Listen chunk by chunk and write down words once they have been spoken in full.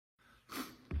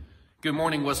Good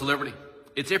morning, West Liberty.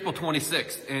 It's April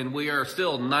 26th, and we are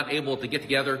still not able to get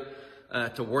together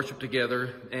to worship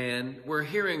together. And we're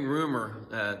hearing rumor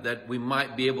that we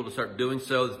might be able to start doing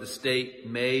so, that the state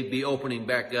may be opening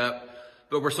back up.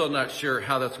 But we're still not sure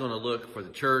how that's going to look for the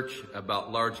church,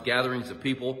 about large gatherings of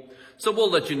people. So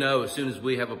we'll let you know as soon as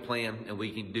we have a plan and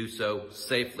we can do so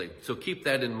safely. So keep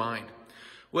that in mind.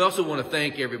 We also want to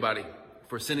thank everybody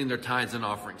for sending their tithes and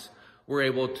offerings. We're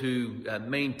able to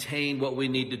maintain what we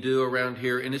need to do around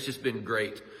here, and it's just been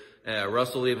great.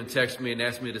 Russell even texted me and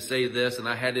asked me to say this, and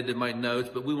I had it in my notes,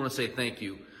 but we want to say thank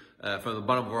you from the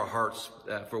bottom of our hearts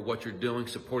for what you're doing,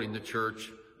 supporting the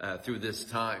church through this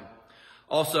time.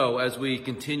 Also, as we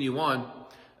continue on,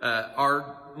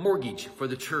 our mortgage for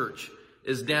the church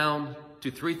is down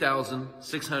to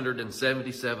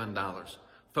 $3,677.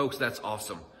 Folks, that's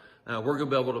awesome. We're going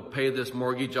to be able to pay this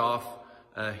mortgage off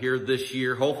here this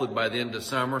year, hopefully by the end of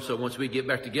summer. So once we get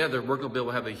back together, we're going to be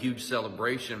able to have a huge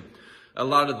celebration. A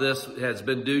lot of this has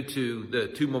been due to the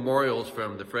two memorials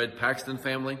from the Fred Paxton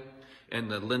family and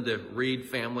the Linda Reed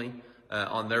family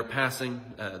on their passing.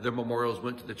 Their memorials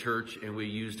went to the church, and we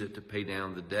used it to pay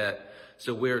down the debt.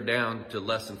 So we're down to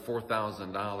less than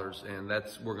 $4,000, and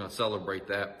we're going to celebrate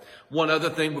that. One other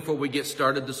thing before we get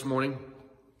started this morning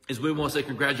is we want to say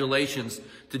congratulations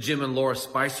to Jim and Laura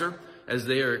Spicer, as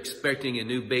they are expecting a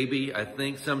new baby, I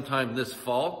think sometime this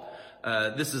fall.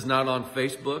 This is not on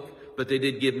Facebook, but they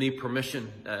did give me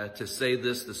permission to say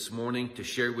this morning, to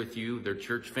share with you, their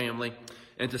church family,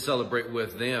 and to celebrate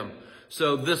with them.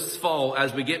 So this fall,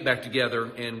 as we get back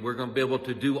together, and we're going to be able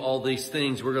to do all these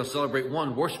things, we're going to celebrate,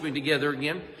 one, worshiping together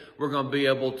again. We're going to be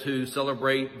able to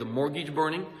celebrate the mortgage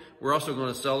burning. We're also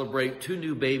going to celebrate two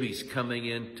new babies coming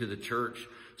into the church.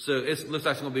 So it looks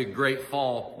like it's going to be a great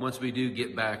fall once we do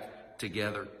get back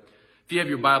together. If you have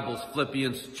your Bibles,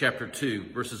 Philippians chapter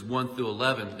 2, verses 1 through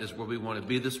 11 is where we want to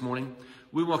be this morning.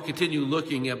 We will continue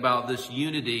looking about this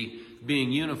unity,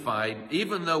 being unified,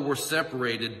 even though we're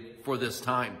separated for this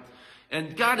time.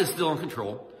 And God is still in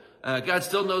control. God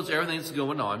still knows everything that's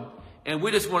going on. And we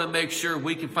just want to make sure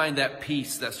we can find that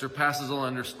peace that surpasses all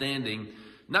understanding,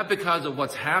 not because of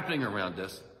what's happening around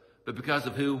us, but because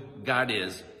of who God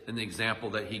is and the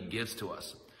example that he gives to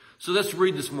us. So let's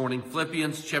read this morning,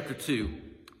 Philippians chapter 2,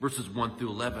 verses 1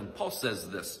 through 11. Paul says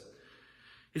this.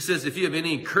 He says, if you have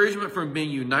any encouragement from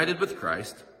being united with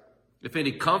Christ, if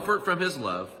any comfort from his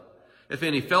love, if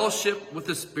any fellowship with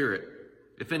the Spirit,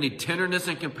 if any tenderness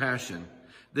and compassion,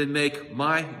 then make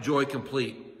my joy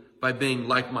complete by being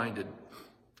like-minded,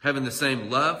 having the same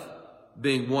love,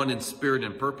 being one in spirit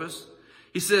and purpose.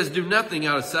 He says, do nothing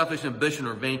out of selfish ambition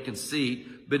or vain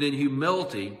conceit, but in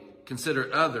humility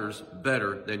consider others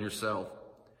better than yourself.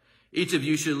 Each of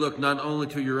you should look not only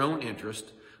to your own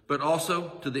interest, but also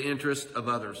to the interest of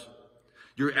others.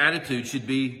 Your attitude should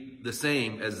be the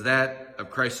same as that of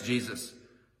Christ Jesus,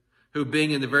 who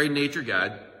being in the very nature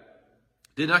God,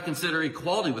 did not consider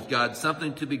equality with God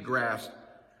something to be grasped,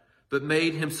 but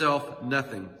made himself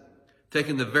nothing,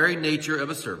 taking the very nature of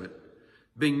a servant,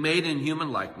 being made in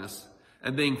human likeness,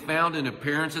 and being found in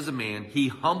appearance as a man, he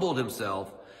humbled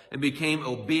himself and became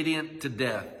obedient to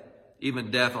death, even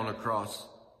death on a cross.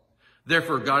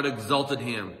 Therefore God exalted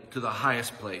him to the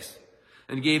highest place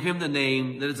and gave him the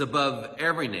name that is above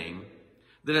every name,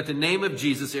 that at the name of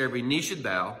Jesus every knee should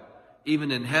bow,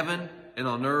 even in heaven and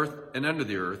on earth and under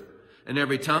the earth, and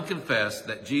every tongue confess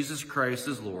that Jesus Christ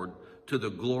is Lord, to the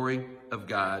glory of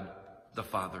God the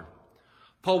Father.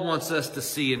 Paul wants us to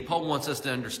see, and Paul wants us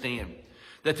to understand,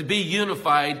 that to be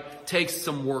unified takes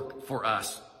some work for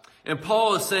us. And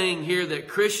Paul is saying here that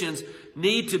Christians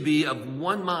need to be of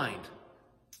one mind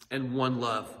and one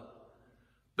love.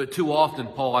 But too often,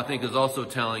 Paul, I think, is also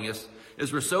telling us,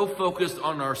 is we're so focused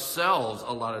on ourselves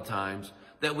a lot of times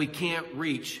that we can't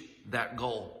reach that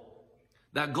goal.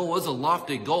 That goal is a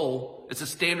lofty goal. It's a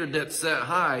standard that's set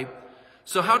high.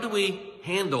 So how do we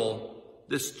handle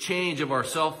this change of our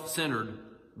self-centered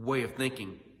way of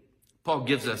thinking? Paul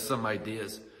gives us some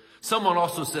ideas. Someone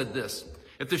also said this,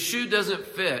 if the shoe doesn't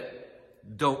fit,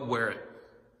 don't wear it.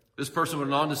 This person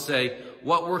went on to say,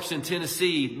 what works in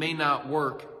Tennessee may not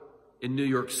work in New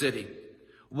York City.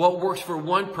 What works for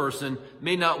one person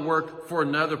may not work for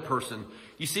another person.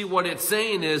 You see, what it's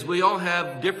saying is we all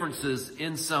have differences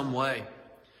in some way.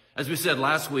 As we said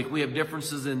last week, we have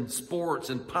differences in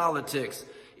sports and politics,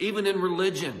 even in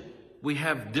religion. We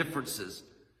have differences.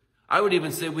 I would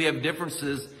even say we have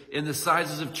differences in the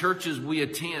sizes of churches we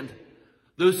attend.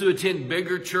 Those who attend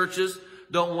bigger churches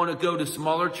don't want to go to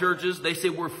smaller churches. They say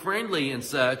we're friendly and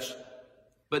such,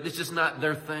 but it's just not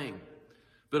their thing.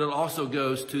 But it also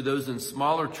goes to those in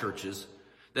smaller churches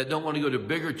that don't want to go to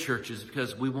bigger churches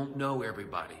because we won't know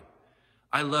everybody.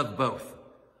 I love both.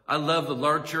 I love the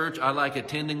large church. I like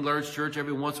attending large church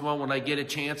every once in a while when I get a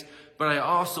chance. But I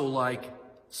also like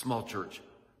small church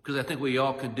because I think we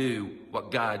all can do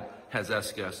what God has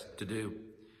asked us to do.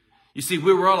 You see,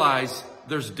 we realize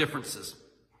there's differences.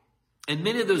 And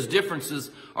many of those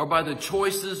differences are by the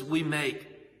choices we make.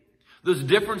 Those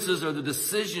differences are the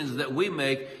decisions that we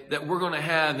make that we're going to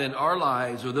have in our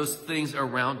lives or those things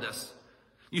around us.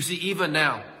 You see, even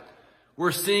now,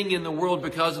 we're seeing in the world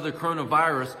because of the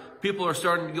coronavirus, people are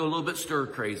starting to go a little bit stir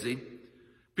crazy.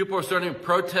 People are starting to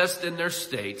protest in their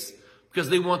states because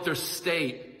they want their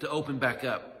state to open back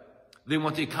up. They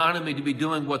want the economy to be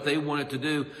doing what they want it to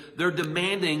do. They're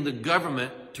demanding the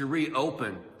government to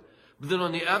reopen. But then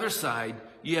on the other side,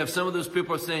 you have some of those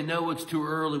people are saying, no, it's too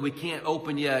early. We can't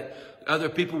open yet. Other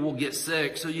people will get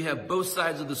sick. So you have both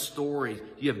sides of the story.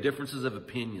 You have differences of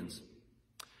opinions.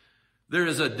 There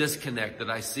is a disconnect that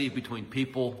I see between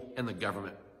people and the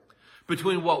government,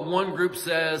 between what one group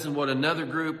says and what another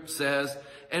group says.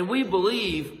 And we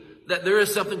believe that there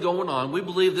is something going on. We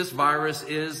believe this virus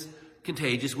is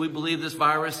contagious. We believe this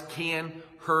virus can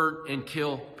hurt and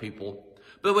kill people.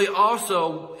 But we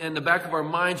also, in the back of our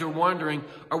minds, are wondering,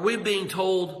 are we being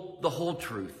told the whole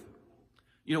truth?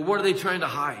 You know, what are they trying to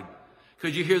hide?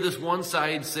 Because you hear this one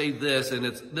side say this, and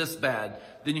it's this bad.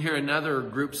 Then you hear another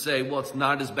group say, well, it's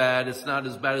not as bad. It's not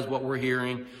as bad as what we're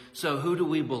hearing. So who do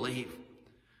we believe?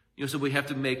 You know, so we have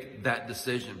to make that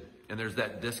decision, and there's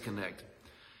that disconnect.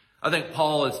 I think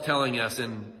Paul is telling us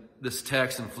in this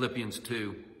text in Philippians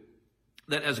 2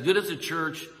 that as good as the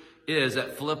church is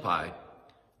at Philippi,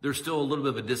 there's still a little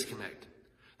bit of a disconnect.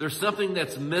 There's something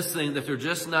that's missing that they're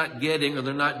just not getting or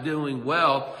they're not doing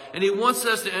well. And he wants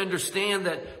us to understand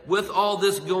that with all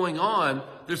this going on,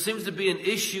 there seems to be an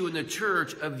issue in the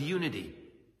church of unity,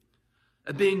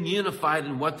 of being unified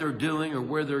in what they're doing or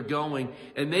where they're going.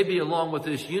 And maybe along with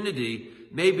this unity,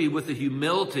 maybe with the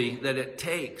humility that it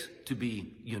takes to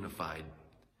be unified.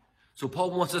 So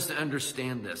Paul wants us to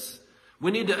understand this. We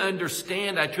need to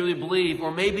understand, I truly believe, or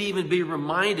maybe even be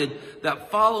reminded that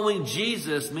following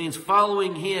Jesus means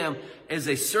following him as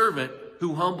a servant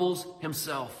who humbles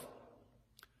himself,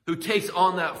 who takes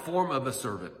on that form of a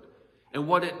servant and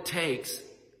what it takes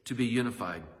to be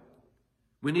unified.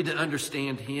 We need to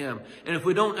understand him. And if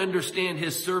we don't understand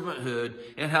his servanthood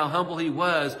and how humble he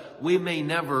was, we may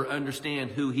never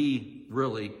understand who he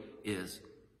really is.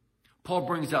 Paul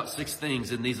brings out 6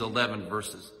 things in these 11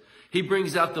 verses. He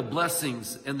brings out the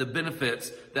blessings and the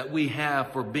benefits that we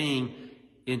have for being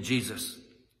in Jesus.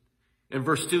 In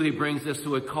verse 2, he brings us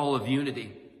to a call of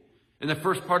unity. In the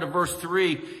first part of verse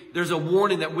 3, there's a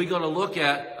warning that we're going to look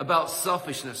at about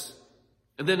selfishness.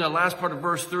 And then the last part of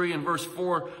verse 3 and verse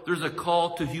 4, there's a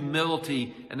call to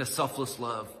humility and a selfless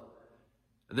love.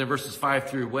 And then verses 5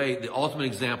 through 8, the ultimate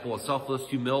example of selfless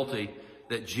humility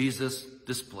that Jesus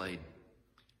displayed.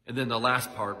 And then the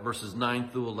last part, verses 9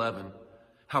 through 11,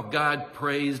 how God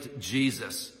praised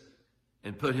Jesus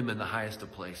and put him in the highest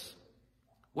of place.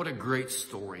 What a great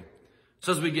story.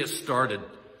 So as we get started,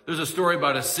 there's a story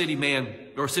about a city man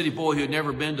or a city boy who had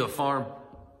never been to a farm.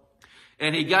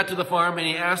 And he got to the farm and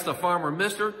he asked the farmer,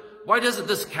 Mister, why doesn't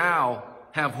this cow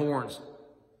have horns?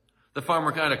 The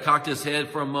farmer kind of cocked his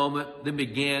head for a moment, then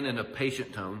began in a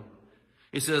patient tone.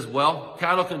 He says, well,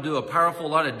 cattle can do a powerful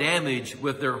lot of damage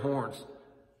with their horns.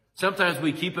 Sometimes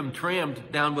we keep them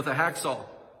trimmed down with a hacksaw.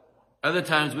 Other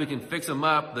times we can fix them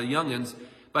up, the youngins,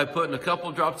 by putting a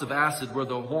couple drops of acid where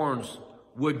the horns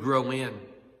would grow in.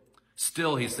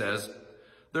 Still, he says,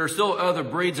 there are still other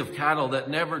breeds of cattle that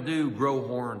never do grow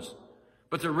horns.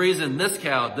 But the reason this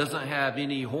cow doesn't have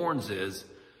any horns is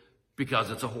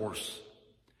because it's a horse.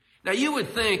 Now you would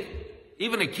think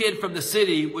even a kid from the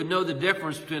city would know the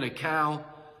difference between a cow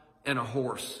and a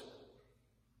horse.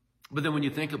 But then when you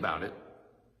think about it,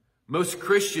 most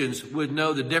Christians would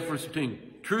know the difference between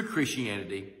true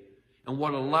Christianity and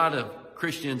what a lot of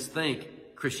Christians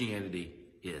think Christianity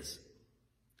is.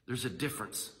 There's a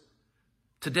difference.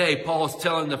 Today, Paul is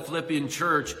telling the Philippian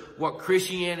church what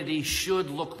Christianity should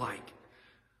look like.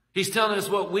 He's telling us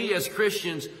what we as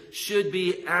Christians should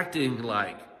be acting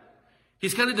like.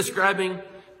 He's kind of describing,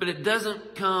 but it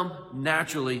doesn't come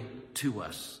naturally to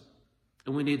us.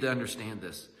 And we need to understand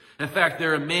this. In fact,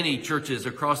 there are many churches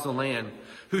across the land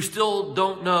who still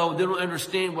don't know, they don't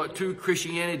understand what true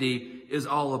Christianity is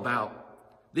all about.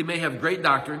 They may have great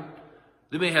doctrine,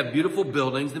 they may have beautiful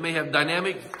buildings, they may have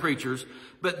dynamic preachers,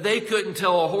 but they couldn't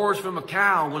tell a horse from a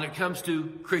cow when it comes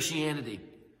to Christianity.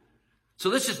 So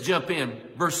let's just jump in,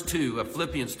 verse 2 of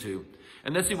Philippians 2,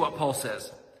 and let's see what Paul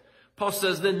says. Paul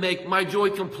says, then make my joy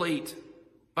complete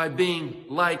by being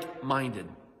like-minded,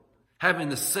 having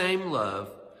the same love,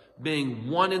 being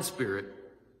one in spirit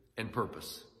and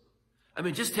purpose. I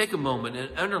mean, just take a moment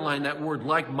and underline that word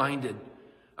like-minded.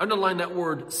 Underline that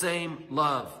word same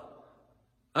love.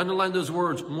 Underline those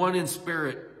words one in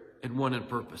spirit and one in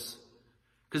purpose.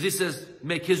 Because he says,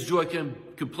 make his joy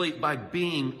complete by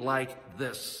being like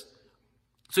this.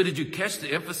 So did you catch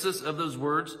the emphasis of those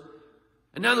words?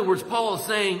 In other words, Paul is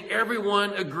saying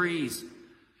everyone agrees.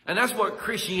 And that's what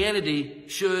Christianity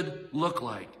should look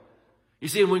like. You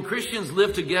see, when Christians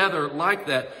live together like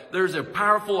that, there's a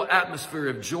powerful atmosphere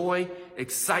of joy,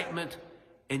 excitement,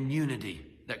 and unity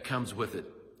that comes with it.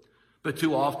 But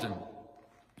too often,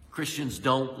 Christians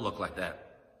don't look like that.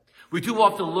 We too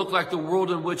often look like the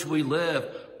world in which we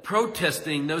live,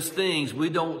 protesting those things we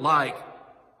don't like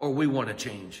or we want to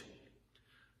change.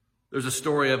 There's a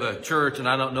story of a church, and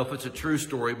I don't know if it's a true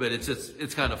story, but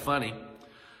it's kind of funny,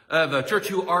 of a church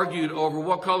who argued over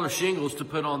what color shingles to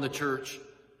put on the church.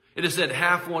 It is said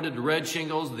half wanted red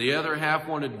shingles, the other half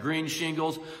wanted green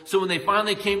shingles. So when they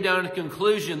finally came down to a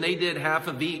conclusion, they did half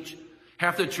of each.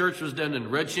 Half the church was done in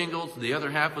red shingles, the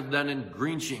other half was done in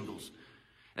green shingles.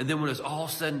 And then when it was all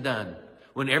said and done,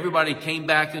 when everybody came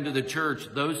back into the church,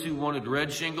 those who wanted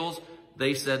red shingles,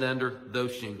 they sat under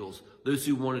those shingles. Those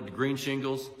who wanted green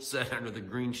shingles sat under the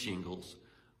green shingles.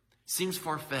 Seems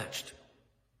far-fetched,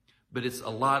 but it's a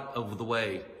lot of the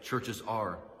way churches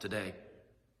are today.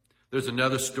 There's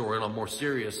another story, a more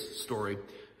serious story,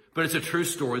 but it's a true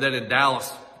story that in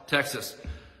Dallas, Texas,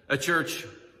 a church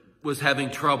was having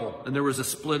trouble and there was a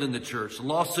split in the church.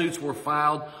 Lawsuits were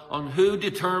filed on who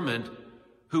determined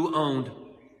who owned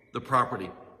the property.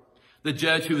 The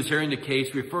judge who was hearing the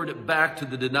case referred it back to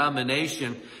the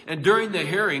denomination, and during the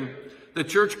hearing, the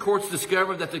church courts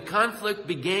discovered that the conflict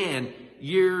began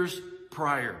years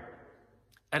prior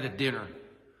at a dinner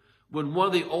when one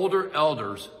of the older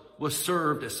elders was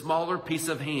served a smaller piece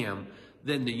of ham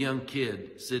than the young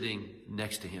kid sitting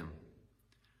next to him.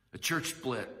 A church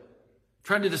split,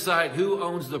 trying to decide who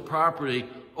owns the property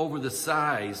over the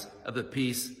size of a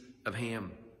piece of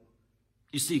ham.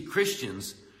 You see,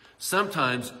 Christians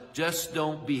sometimes just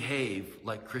don't behave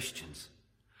like Christians.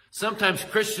 Sometimes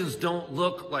Christians don't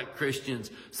look like Christians.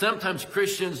 Sometimes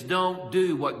Christians don't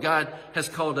do what God has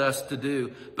called us to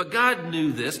do. But God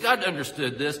knew this. God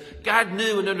understood this. God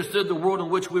knew and understood the world in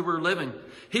which we were living.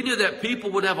 He knew that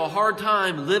people would have a hard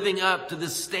time living up to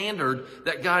this standard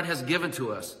that God has given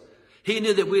to us. He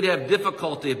knew that we'd have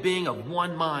difficulty of being of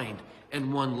one mind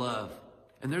and one love.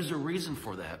 And there's a reason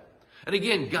for that. And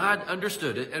again, God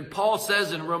understood it. And Paul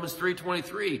says in Romans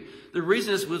 3:23, the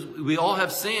reason is we all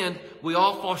have sinned. We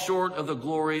all fall short of the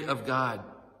glory of God.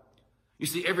 You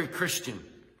see, every Christian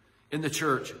in the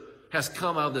church has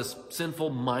come out of this sinful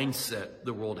mindset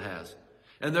the world has.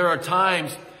 And there are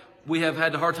times we have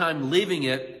had a hard time leaving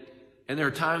it, and there are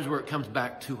times where it comes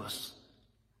back to us.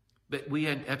 But we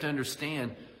have to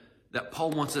understand that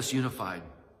Paul wants us unified.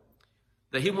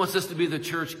 That he wants us to be the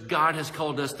church God has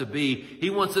called us to be. He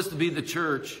wants us to be the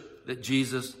church that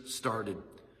Jesus started.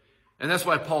 And that's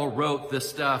why Paul wrote this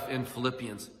stuff in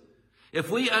Philippians.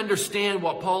 If we understand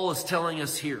what Paul is telling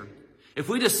us here, if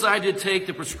we decide to take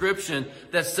the prescription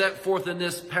that's set forth in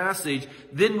this passage,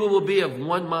 then we will be of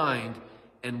one mind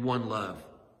and one love.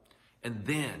 And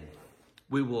then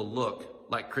we will look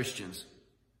like Christians.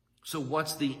 So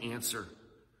what's the answer?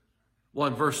 Well,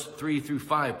 in verse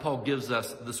 3-5, Paul gives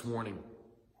us this warning.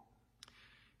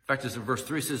 In fact, it's in verse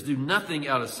 3, it says, do nothing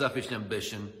out of selfish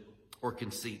ambition or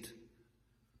conceit.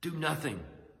 Do nothing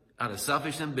out of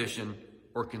selfish ambition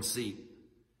or conceit.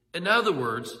 In other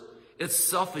words, it's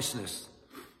selfishness.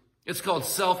 It's called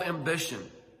self-ambition.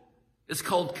 It's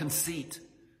called conceit.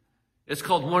 It's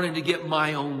called wanting to get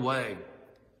my own way.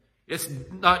 It's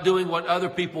not doing what other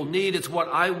people need. It's what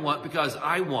I want because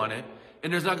I want it.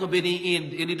 And there's not going to be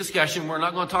any discussion. We're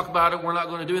not going to talk about it. We're not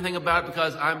going to do anything about it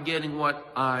because I'm getting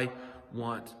what I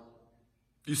want.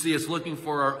 You see, it's looking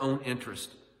for our own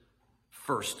interest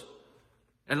first.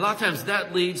 And a lot of times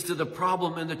that leads to the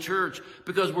problem in the church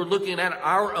because we're looking at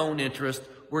our own interest.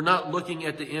 We're not looking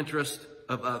at the interest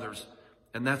of others.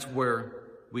 And that's where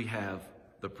we have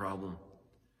the problem.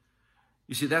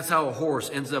 You see, that's how a horse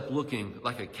ends up looking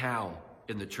like a cow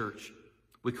in the church.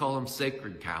 We call them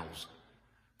sacred cows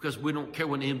because we don't care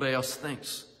what anybody else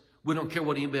thinks. We don't care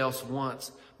what anybody else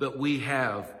wants, but we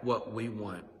have what we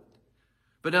want.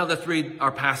 But now let's read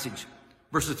our passage,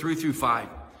 verses 3-5.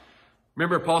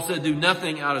 Remember, Paul said, do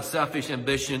nothing out of selfish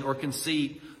ambition or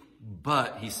conceit,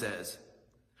 but, he says,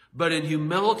 but in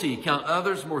humility count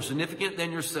others more significant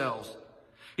than yourselves.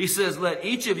 He says, let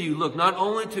each of you look not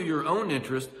only to your own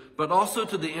interest, but also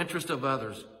to the interest of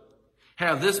others.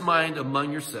 Have this mind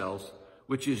among yourselves,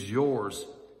 which is yours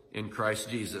in Christ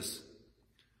Jesus.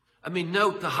 I mean,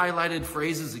 note the highlighted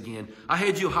phrases again. I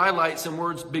had you highlight some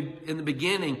words in the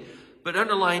beginning, but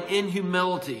underline in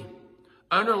humility.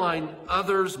 Underline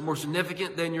others more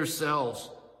significant than yourselves.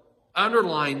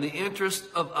 Underline the interest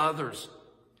of others.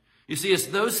 You see, it's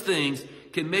those things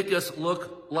can make us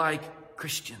look like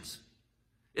Christians.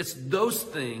 It's those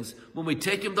things, when we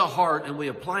take them to heart and we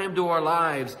apply them to our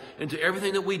lives and to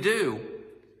everything that we do,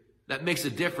 that makes a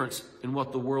difference in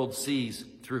what the world sees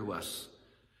through us.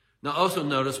 Now also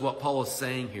notice what Paul is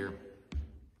saying here.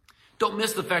 Don't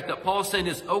miss the fact that Paul is saying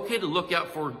it's okay to look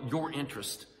out for your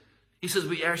interest. He says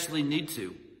we actually need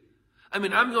to. I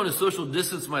mean, I'm going to social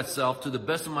distance myself to the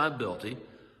best of my ability.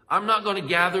 I'm not going to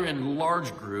gather in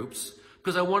large groups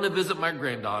because I want to visit my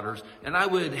granddaughters, and I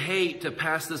would hate to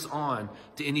pass this on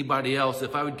to anybody else.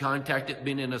 If I would contact it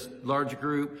being in a large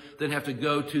group, then have to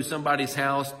go to somebody's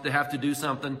house to have to do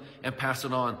something and pass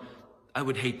it on. I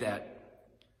would hate that.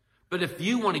 But if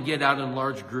you want to get out in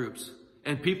large groups,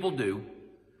 and people do,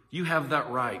 you have that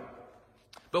right.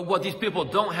 But what these people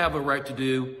don't have a right to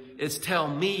do is tell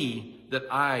me that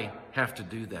I have to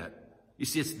do that. You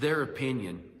see, it's their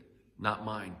opinion, not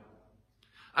mine.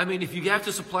 I mean, if you have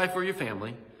to supply for your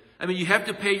family, I mean, you have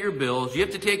to pay your bills, you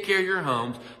have to take care of your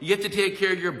homes, you have to take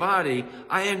care of your body,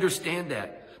 I understand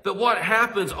that. But what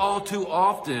happens all too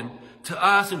often to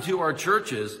us and to our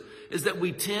churches is that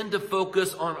we tend to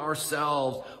focus on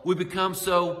ourselves. We become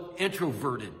so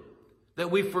introverted that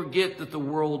we forget that the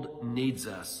world needs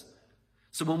us.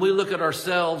 So when we look at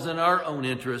ourselves and our own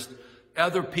interest,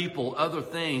 other people, other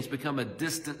things become a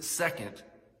distant second,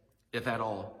 if at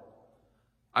all.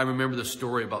 I remember the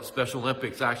story about Special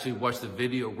Olympics. I actually watched the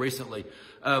video recently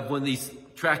of when these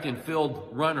track and field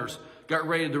runners got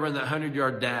ready to run that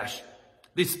 100-yard dash.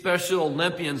 These Special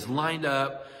Olympians lined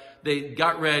up. They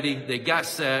got ready. They got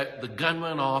set. The gun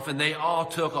went off, and they all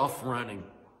took off running.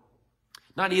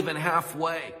 Not even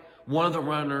halfway, one of the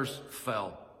runners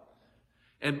fell.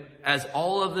 And as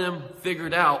all of them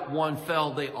figured out one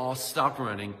fell, they all stopped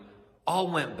running, all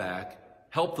went back,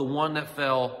 helped the one that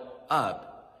fell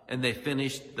up, and they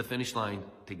finished the finish line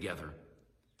together.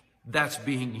 That's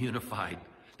being unified.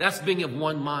 That's being of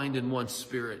one mind and one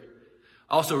spirit.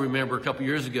 I also remember a couple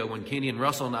years ago when Kenny and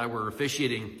Russell and I were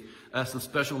officiating some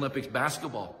Special Olympics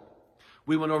basketball.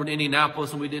 We went over to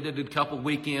Indianapolis and we did it a couple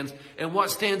weekends. And what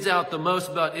stands out the most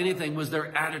about anything was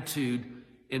their attitude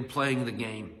in playing the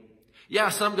game. Yeah,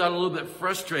 some got a little bit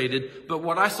frustrated, but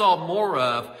what I saw more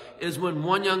of is when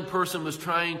one young person was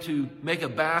trying to make a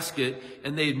basket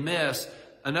and they'd miss,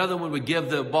 another one would give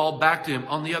the ball back to him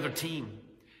on the other team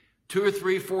 2 or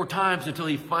 3, 4 times until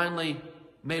he finally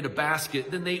made a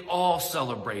basket. Then they all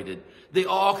celebrated. They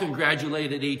all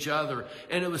congratulated each other.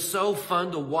 And it was so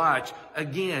fun to watch.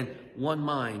 Again, one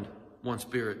mind, one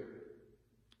spirit.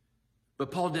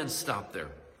 But Paul didn't stop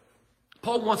there.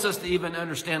 Paul wants us to even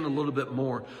understand a little bit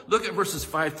more. Look at verses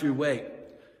 5 through 8.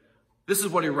 This is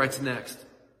what he writes next.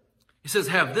 He says,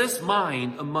 "Have this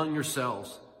mind among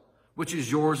yourselves, which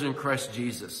is yours in Christ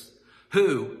Jesus,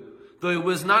 who, though he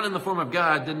was not in the form of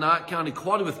God, did not count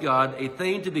equality with God a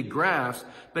thing to be grasped,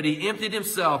 but he emptied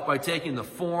himself by taking the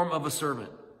form of a servant.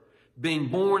 Being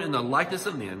born in the likeness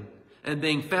of men, and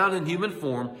being found in human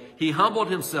form, he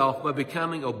humbled himself by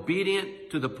becoming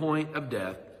obedient to the point of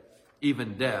death,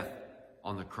 even death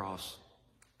on the cross."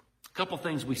 A couple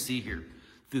things we see here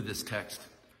through this text.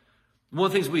 One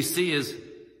of the things we see is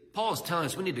Paul is telling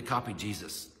us we need to copy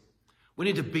Jesus. We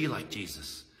need to be like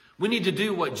Jesus. We need to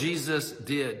do what Jesus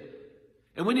did.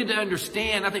 And we need to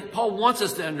understand, I think Paul wants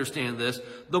us to understand this,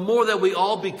 the more that we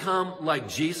all become like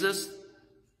Jesus,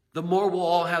 the more we'll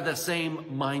all have that same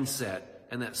mindset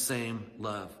and that same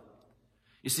love.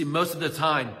 You see, most of the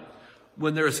time,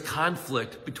 when there is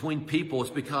conflict between people, it's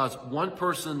because one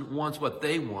person wants what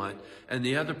they want and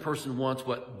the other person wants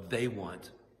what they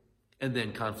want. And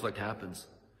then conflict happens.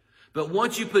 But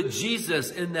once you put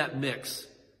Jesus in that mix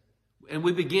and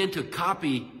we begin to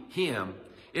copy him,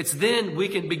 it's then we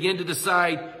can begin to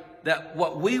decide that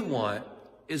what we want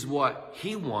is what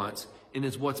he wants and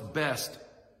is what's best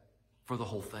for the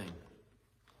whole thing.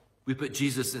 We put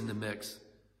Jesus in the mix.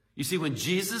 You see, when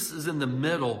Jesus is in the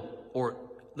middle or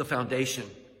the foundation,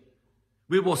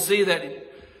 we will see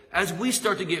that as we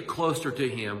start to get closer to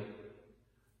him,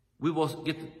 we will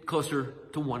get closer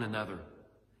to one another.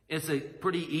 It's a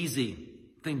pretty easy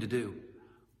thing to do.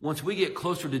 Once we get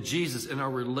closer to Jesus in our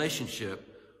relationship,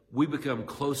 we become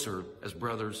closer as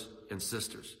brothers and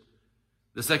sisters.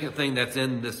 The second thing that's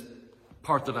in this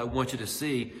part that I want you to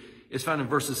see is found in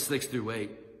verses 6 through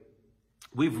 8.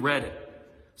 We've read it.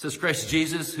 It says, "Christ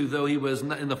Jesus, who though he was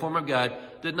in the form of God,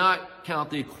 did not count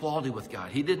the equality with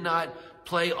God." He did not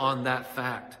play on that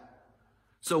fact.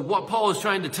 So what Paul is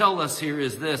trying to tell us here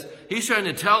is this. He's trying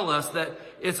to tell us that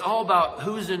it's all about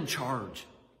who's in charge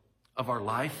of our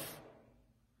life,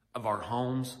 of our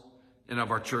homes, and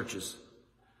of our churches.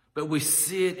 But we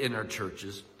see it in our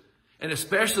churches, and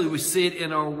especially we see it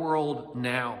in our world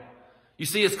now. You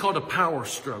see, it's called a power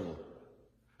struggle.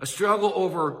 A struggle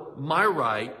over my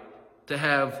right to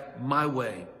have my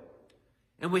way.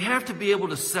 And we have to be able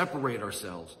to separate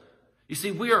ourselves. You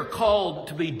see, we are called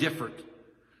to be different.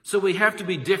 So we have to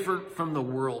be different from the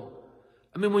world.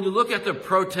 I mean, when you look at the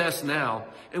protests now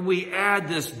and we add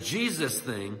this Jesus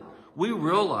thing, we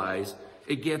realize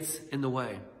it gets in the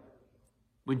way.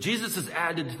 When Jesus is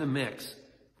added to the mix,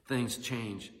 things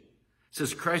change. It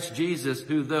says Christ Jesus,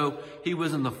 who though he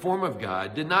was in the form of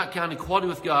God, did not count equality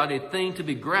with God a thing to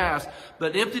be grasped,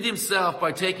 but emptied himself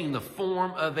by taking the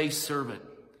form of a servant.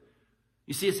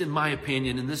 You see, it's in my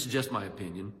opinion, and this is just my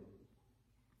opinion.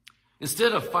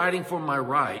 Instead of fighting for my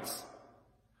rights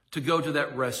to go to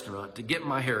that restaurant, to get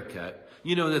my hair cut,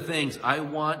 you know, the things I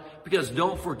want, because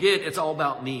don't forget, it's all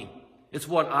about me. It's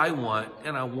what I want,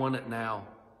 and I want it now.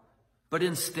 But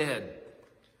instead,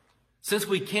 since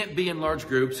we can't be in large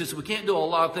groups, since we can't do a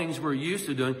lot of things we're used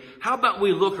to doing, how about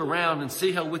we look around and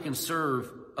see how we can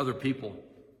serve other people?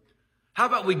 How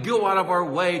about we go out of our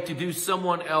way to do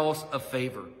someone else a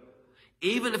favor,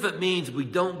 even if it means we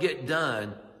don't get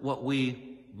done what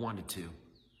we wanted to?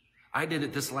 I did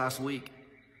it this last week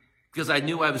because I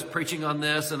knew I was preaching on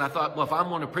this, and I thought, well, if I'm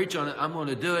going to preach on it, I'm going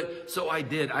to do it. So I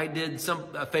did. I did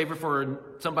a favor for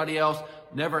somebody else,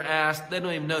 never asked. They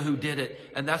don't even know who did it,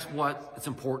 and that's what it's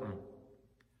important.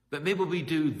 But maybe we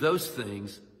do those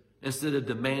things instead of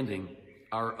demanding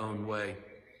our own way.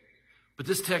 But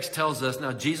this text tells us,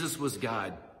 now Jesus was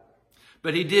God,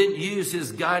 but he didn't use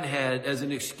his Godhead as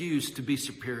an excuse to be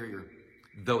superior,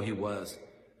 though he was.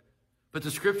 But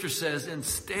the scripture says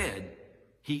instead,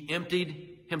 he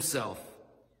emptied himself.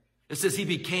 It says he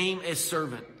became a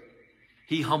servant.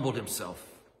 He humbled himself.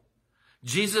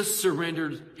 Jesus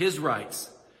surrendered his rights,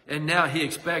 and now he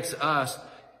expects us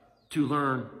to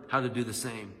learn how to do the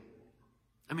same.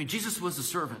 I mean, Jesus was a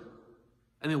servant.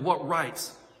 I mean, what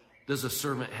rights does a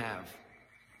servant have?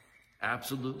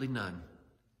 Absolutely none.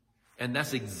 And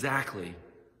that's exactly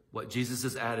what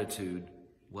Jesus' attitude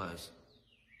was.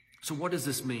 So what does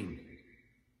this mean?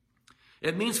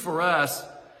 It means for us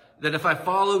that if I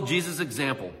follow Jesus'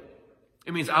 example,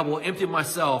 it means I will empty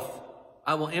myself.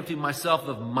 I will empty myself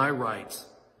of my rights.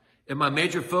 And my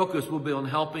major focus will be on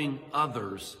helping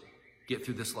others get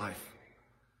through this life.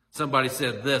 Somebody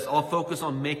said this, I'll focus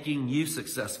on making you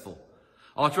successful.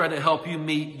 I'll try to help you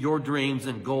meet your dreams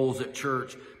and goals at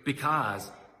church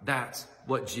because that's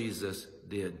what Jesus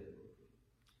did.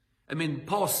 I mean,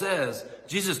 Paul says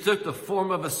Jesus took the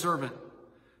form of a servant,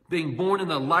 being born in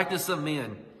the likeness of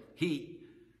men.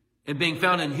 And being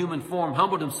found in human form,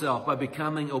 humbled himself by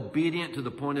becoming obedient to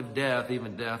the point of death,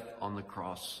 even death on the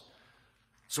cross.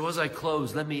 So as I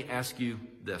close, let me ask you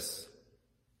this.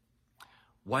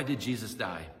 Why did Jesus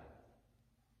die?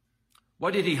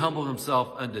 Why did he humble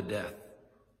himself unto death?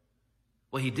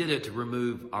 Well, he did it to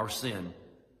remove our sin,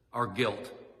 our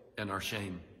guilt, and our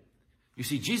shame. You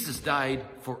see, Jesus died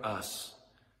for us.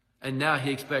 And now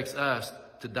he expects us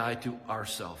to die to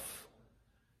ourselves,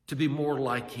 to be more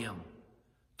like him,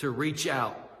 to reach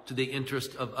out to the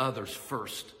interest of others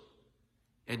first,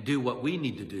 and do what we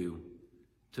need to do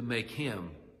to make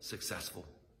him successful.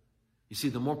 You see,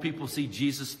 the more people see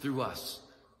Jesus through us,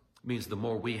 means the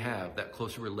more we have that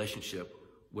closer relationship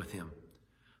with him.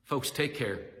 Folks, take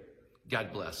care.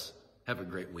 God bless. Have a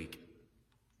great week.